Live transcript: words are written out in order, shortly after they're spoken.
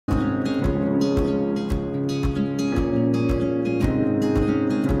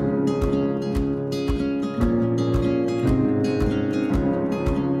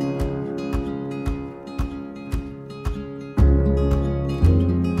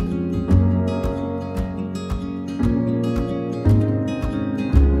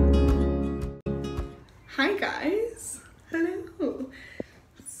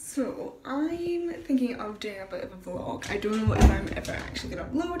of doing a bit of a vlog. I don't know if I'm ever actually going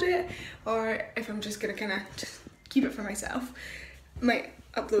to upload it or if I'm just going to kind of just keep it for myself. Might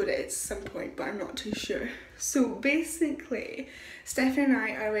upload it at some point, but I'm not too sure. So basically, Stephanie and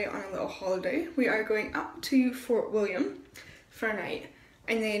I are away on a little holiday. We are going up to Fort William for a night,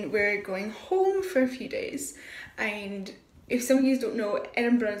 and then we're going home for a few days. And if some of you don't know,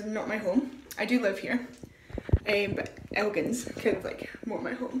 Edinburgh is not my home. I do live here, but Elgin's kind of like more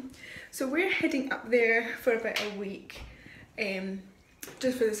my home. So we're heading up there for about a week,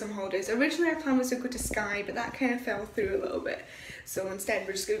 just for the summer holidays. Originally our plan was to go to Skye, but that kind of fell through a little bit. So instead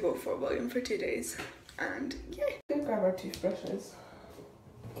we're just going to go to Fort William for 2 days. And yeah, I'm going to grab our toothbrushes.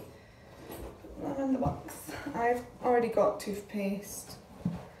 Put them in the box. I've already got toothpaste,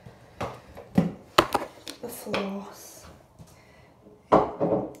 the floss,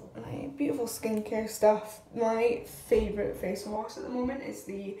 my beautiful skincare stuff. My favourite facial wash at the moment is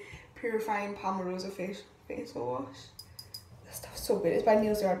the Purifying Palmarosa facial wash. This stuff's so good. It's by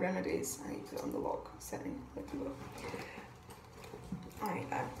Nails Yard Remedies. I need to put it on the lock setting. There we go. I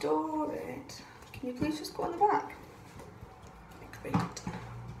adore it. Can you please just go on the back? Great.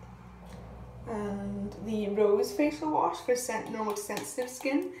 And the Rose facial wash for normal to sensitive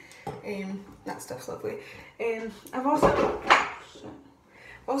skin. That stuff's lovely. I've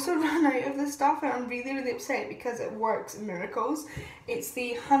also run out of this stuff, and I'm really upset because it works miracles. It's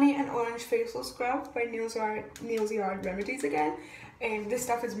the Honey and Orange Facial Scrub by Nails Yard Remedies again. This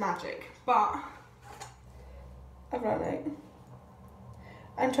stuff is magic, but I've run out.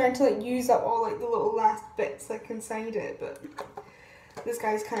 I'm trying to like use up all like the little last bits like inside it, but this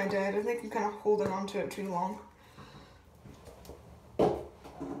guy's kind of dead. I think I'm kind of holding on to it too long.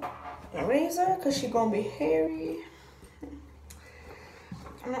 A razor, because she's gonna be hairy.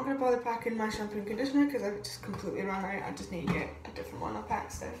 I'm not going to bother packing my shampoo and conditioner because I've just completely run out. I just need to get a different one. I'll pack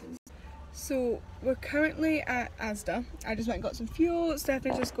Stephanie's. So we're currently at Asda. I just went and got some fuel.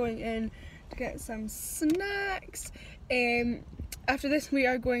 Stephanie's just going in to get some snacks. After this we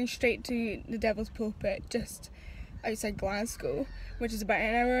are going straight to the Devil's Pulpit just outside Glasgow, which is about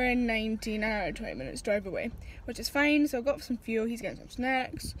an hour and 20 minutes drive away, which is fine. So I got some fuel, he's getting some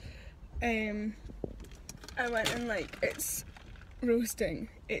snacks. I went and like, it's roasting,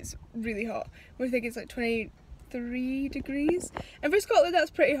 it's really hot. We think it's like 23 degrees, and for Scotland that's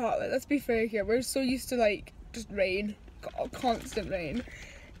pretty hot. Like, let's be fair here, we're so used to like just rain, constant rain.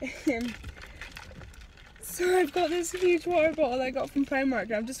 So I've got this huge water bottle I got from Primark,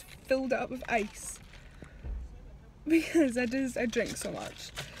 and I've just filled it up with ice because I drink so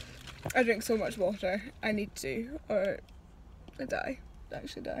much. I drink so much water. I need to, or I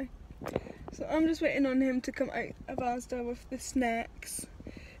actually die. So I'm just waiting on him to come out of Asda with the snacks,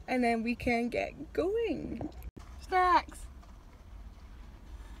 and then we can get going. Snacks!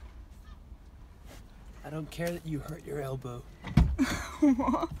 I don't care that you hurt your elbow.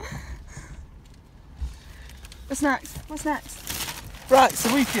 What? The snacks. What snacks? Right,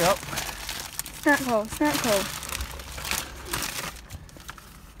 so we get up. Snack hole, snack hole.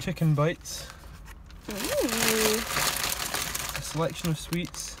 Chicken bites. Ooh. A selection of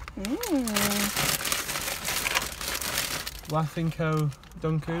sweets. Laughing Cow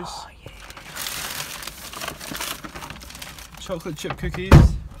Dunkers. Oh, yeah. Chocolate chip cookies.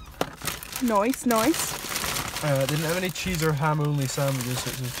 Nice. They didn't have any cheese or ham only sandwiches, so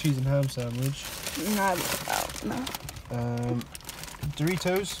it's a cheese and ham sandwich. No.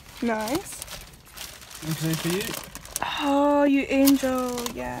 Doritos. Nice. Lucozade for you. Oh, you angel,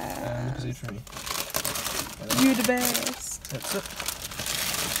 yeah. Lucozade for me. You the best. That's it.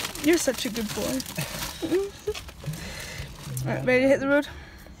 You're such a good boy. Right, ready to hit the road?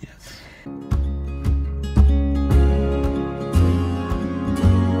 Yes.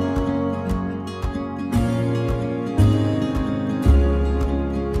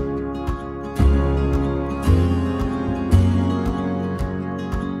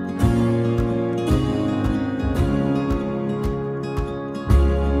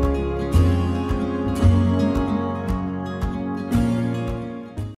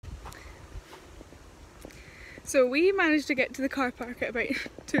 So we managed to get to the car park at about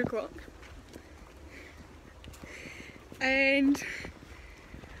 2 o'clock. And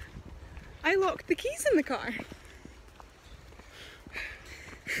I locked the keys in the car.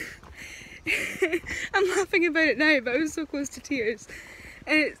 I'm laughing about it now, but I was so close to tears.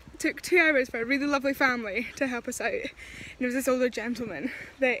 And it took 2 hours for a really lovely family to help us out. And there was this older gentleman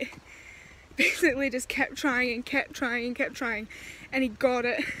that basically just kept trying, and he got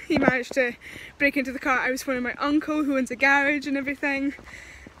it. He managed to break into the car. I was phoning my uncle who owns a garage and everything.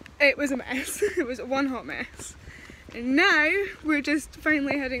 It was a mess. It was one hot mess. And now we're just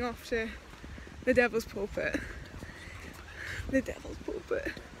finally heading off to The Devil's Pulpit. The Devil's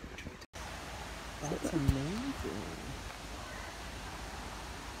Pulpit. That's amazing.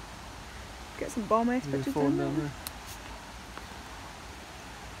 Get some bomb ice pictures down there.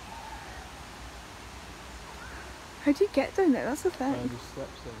 How do you get down there? That's the thing. There's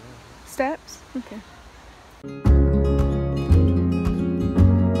steps down there. Steps? Okay.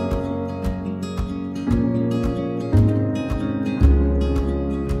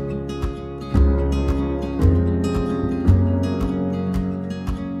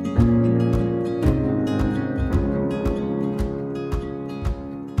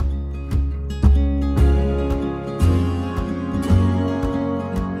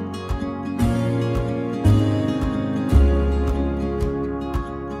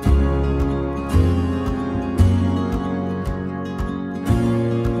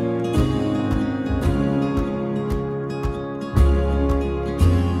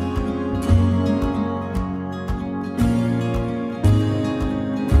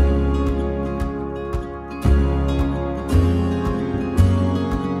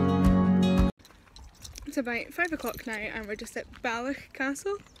 It's about 5 o'clock now and we're just at Balloch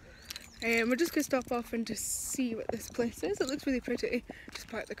Castle. We're just going to stop off and just see what this place is. It looks really pretty. Just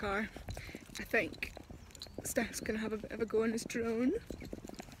park the car. I think Steph's going to have a bit of a go on his drone.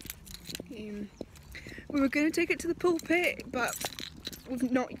 We were going to take it to the pulpit, but we've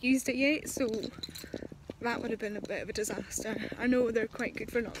not used it yet, so that would have been a bit of a disaster. I know they're quite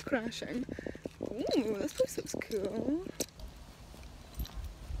good for not crashing. Ooh, this place looks cool.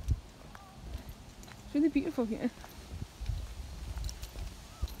 It's really beautiful here.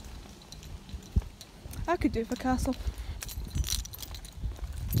 I could do for castle.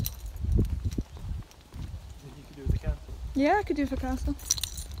 You could do the castle? Yeah, I could do for castle.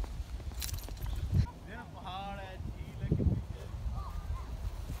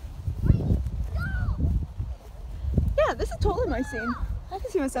 Yeah, this is totally my scene. I can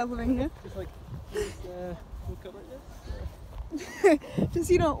see myself living here. Just like, look up like this. Just,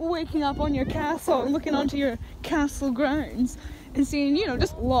 you know, waking up on your castle and looking onto your castle grounds and seeing, you know,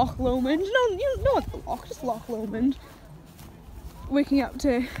 just Loch Lomond. No, not the loch, just Loch Lomond. Waking up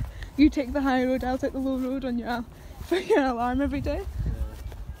to you take the high road, I'll take the low road on your for your alarm every day. Yeah.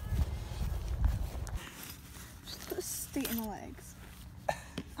 Just put a state in the legs.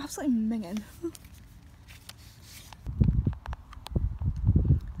 Absolutely minging.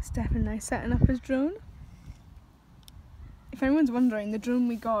 Stefan now setting up his drone. If anyone's wondering, the drone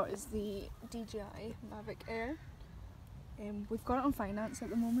we got is the DJI Mavic Air. We've got it on finance at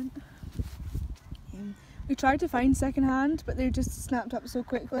the moment. We tried to find second hand, but they just snapped up so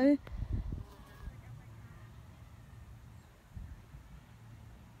quickly.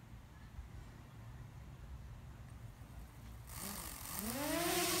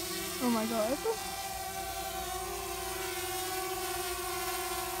 Oh my god.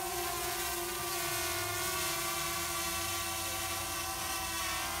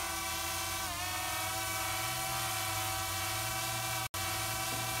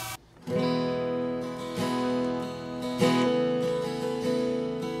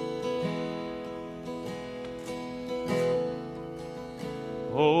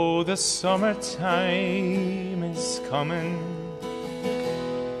 Oh, the summertime is coming,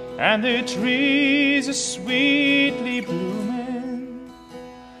 and the trees are sweetly blooming,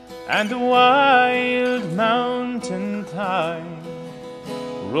 and the wild mountain thyme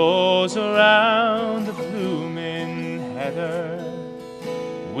rolls around the blooming heather.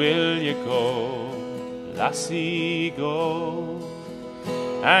 Will you go, lassie, go?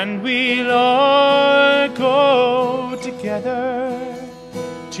 And we'll all go together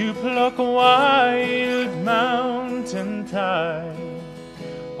to pluck wild mountain thyme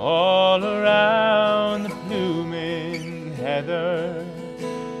all around the blooming heather.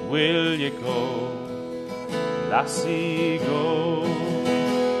 Will you go, lassie, go?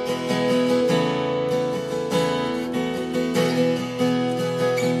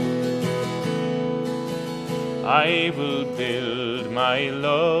 I will build my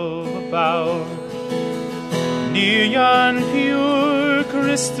love a bower near yon pure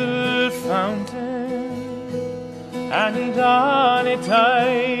crystal fountain, and on it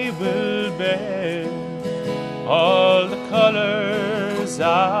I will bear all the colors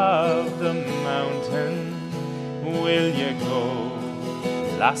of the mountain. Will you go,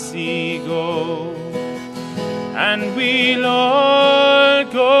 lassie, go? And we'll all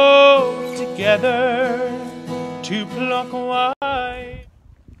go together to pluck wine.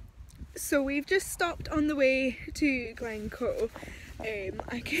 So we've just stopped on the way to Glencoe. I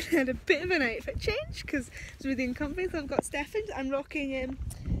had a bit of an outfit change because it was really uncomfy, so I've got Stefan's. I'm rocking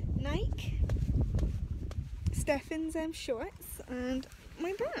Nike Stefan's shorts and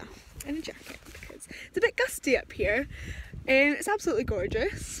my bra and a jacket because it's a bit gusty up here and it's absolutely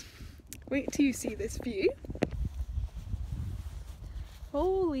gorgeous. Wait till you see this view.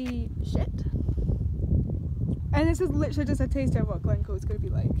 Holy shit. And this is literally just a taste of what Glencoe is going to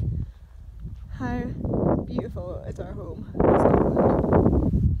be like. How beautiful is our home in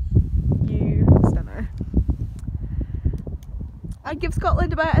Scotland? You stunner. I'd give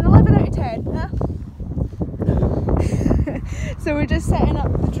Scotland about an 11 out of 10, huh? So we're just setting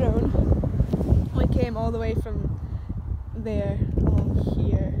up the drone. We came all the way from there along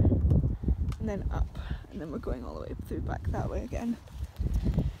here and then up, and then we're going all the way through back that way again.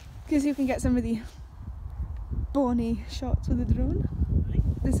 Because you can get some of the bonny shots with the drone.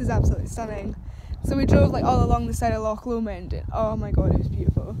 This is absolutely stunning. So we drove like all along the side of Loch Lomond and oh my god, it was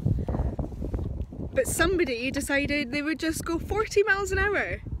beautiful. But somebody decided they would just go 40 miles an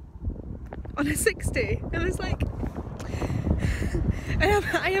hour on a 60. I was like,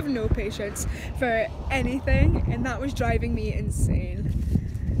 I have no patience for anything, and that was driving me insane.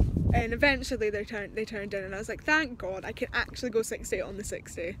 And eventually they turned in and I was like, thank god I can actually go 60 on the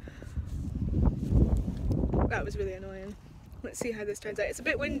 60. That was really annoying. Let's see how this turns out. It's a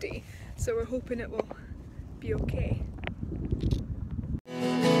bit windy, so we're hoping it will be okay.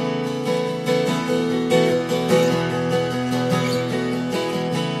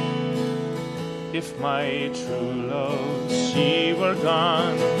 If my true love, she were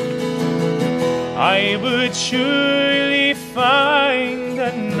gone, I would surely find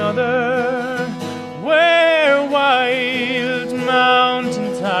another where wild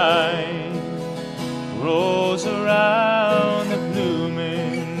mountain thyme grows around the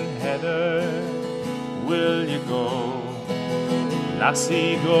blooming heather. Will you go,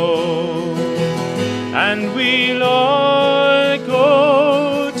 lassie, go, and we'll all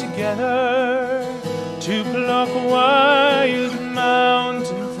go together to pluck wild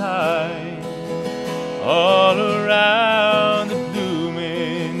mountain thyme all around the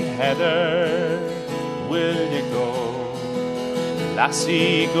blooming heather. Will you go,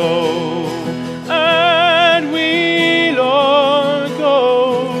 lassie, go, and we'll all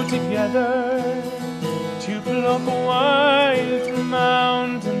go together to pluck wild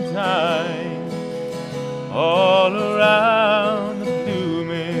mountain thyme all around the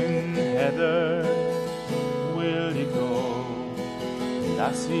blooming heather. Will you go,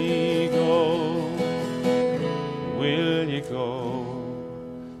 lassie, go? Will you go,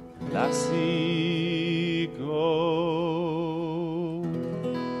 lassie, go?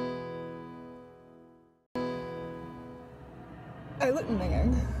 I look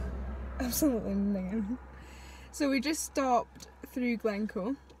minging. Absolutely minging. So we just stopped through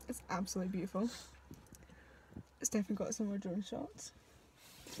Glencoe. It's absolutely beautiful. Stefan got some more drone shots.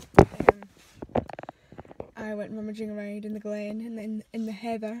 I went rummaging around in the glen and then in the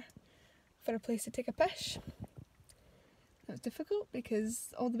heather for a place to take a pish. That was difficult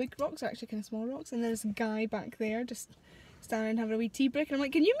because all the big rocks are actually kind of small rocks, and there's a guy back there just standing having a wee tea break, and I'm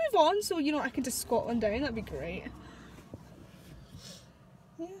like, can you move on so I can just Scotland down? That'd be great.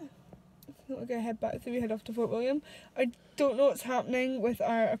 Yeah, I think we're gonna head back through, head off to Fort William. I don't know what's happening with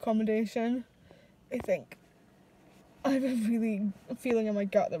our accommodation. I think I have a really feeling in my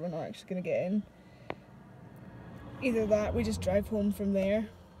gut that we're not actually gonna get in. Either that, we just drive home from there,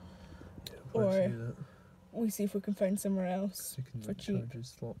 or we see if we can find somewhere else for cheap. Charge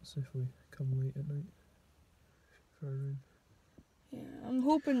us lots if we come late at night for a room. Yeah, I'm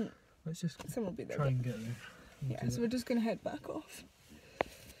hoping Let's just someone will be there. try and get there. Yeah, so we're just gonna head back off.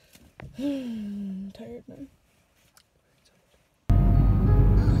 I'm tired now.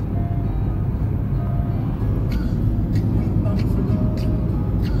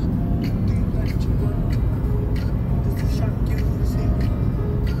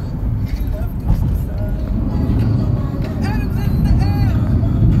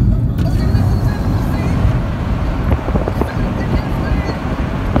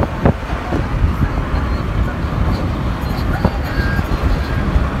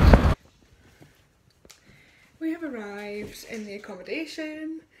 In the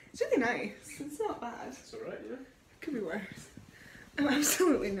accommodation. It's really nice. It's not bad. It's alright, yeah. Could be worse. I'm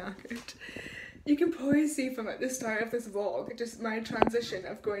absolutely knackered. You can probably see from at the start of this vlog just my transition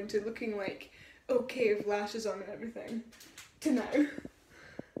of going to looking like okay with lashes on and everything to now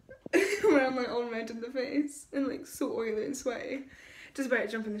where I'm like all red in the face and like so oily and sweaty. Just about to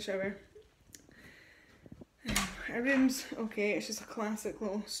jump in the shower. Our room's okay, it's just a classic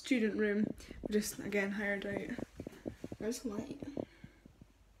little student room. We just again hired out. Where's the light?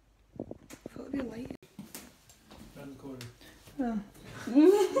 I thought it'd be a light. Around the corner. Oh.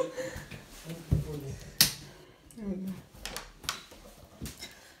 There we go.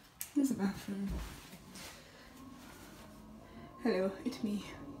 There's the bathroom. Hello, it's me,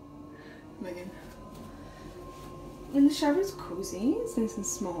 Megan. And the shower's cozy, it's nice and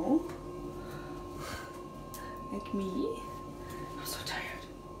small. Like me. I'm so tired.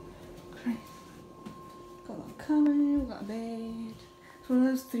 Crying. Got a lot of coming, we've got a bed. It's one of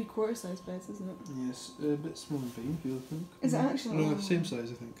those 3/4 size beds, isn't it? Yes, a bit smaller than Beanfield, I think. Is it actually? No, the same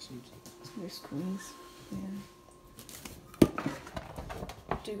size, I think. It's very squeeze. Yeah.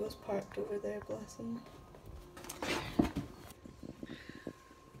 Dougal's parked over there, bless him.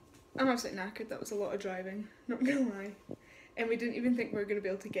 I'm absolutely knackered, that was a lot of driving, not gonna lie. And we didn't even think we were gonna be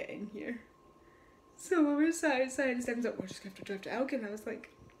able to get in here. So when we were sat outside, and Steven's like, we're just gonna have to drive to Elgin. I was like,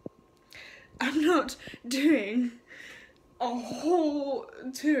 I'm not doing a whole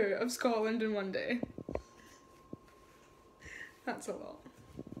tour of Scotland in one day. That's a lot.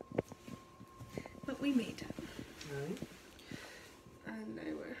 But we made it. Right. And now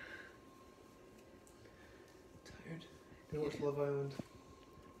we're Tired. Gonna watch Love Island.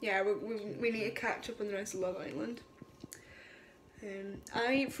 yeah, we need to catch up on the rest of Love Island.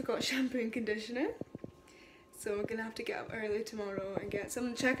 I forgot shampoo and conditioner, so we're gonna have to get up early tomorrow and get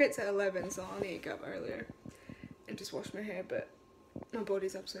some. Checkout's at 11, so I'll need to get up earlier and just wash my hair. But my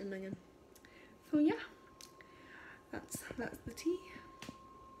body's absolutely minging. So yeah, that's the tea.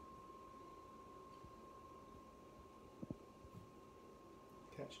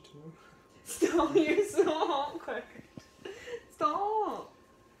 Catch you tomorrow. Stop! You're so awkward. Stop.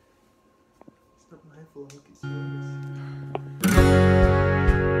 It's not my fault, it's yours.